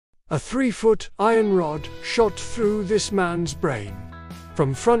A 3-foot iron rod shot through this man's brain.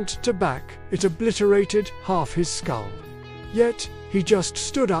 From front to back, it obliterated half his skull. Yet, he just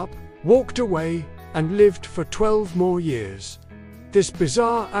stood up, walked away, and lived for 12 more years. This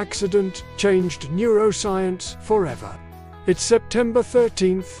bizarre accident changed neuroscience forever. It's September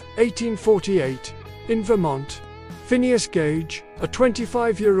 13, 1848, in Vermont. Phineas Gage, a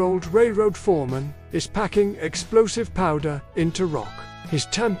 25-year-old railroad foreman, is packing explosive powder into rock. His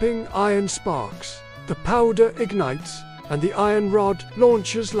tamping iron sparks, the powder ignites, and the iron rod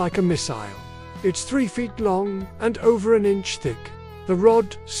launches like a missile. It's 3 feet long and over an inch thick. The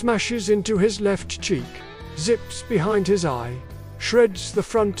rod smashes into his left cheek, zips behind his eye, shreds the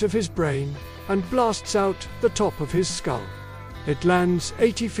front of his brain, and blasts out the top of his skull. It lands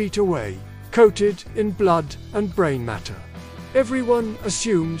 80 feet away, coated in blood and brain matter. Everyone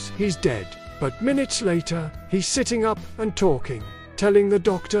assumes he's dead, but minutes later, he's sitting up and talking, telling the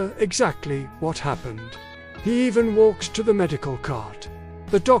doctor exactly what happened. He even walks to the medical cart.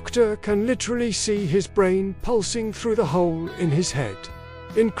 The doctor can literally see his brain pulsing through the hole in his head.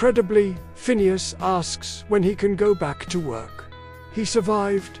 Incredibly, Phineas asks when he can go back to work. He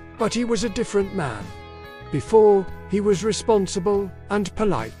survived, but he was a different man. Before, he was responsible and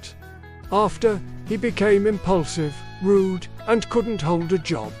polite. After, he became impulsive, rude, and couldn't hold a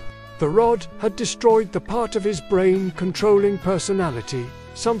job. The rod had destroyed the part of his brain controlling personality,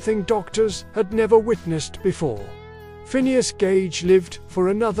 something doctors had never witnessed before. Phineas Gage lived for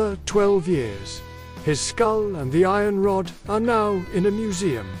another 12 years. His skull and the iron rod are now in a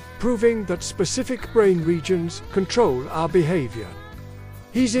museum, proving that specific brain regions control our behavior.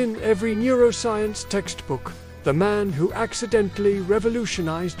 He's in every neuroscience textbook, the man who accidentally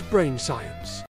revolutionized brain science.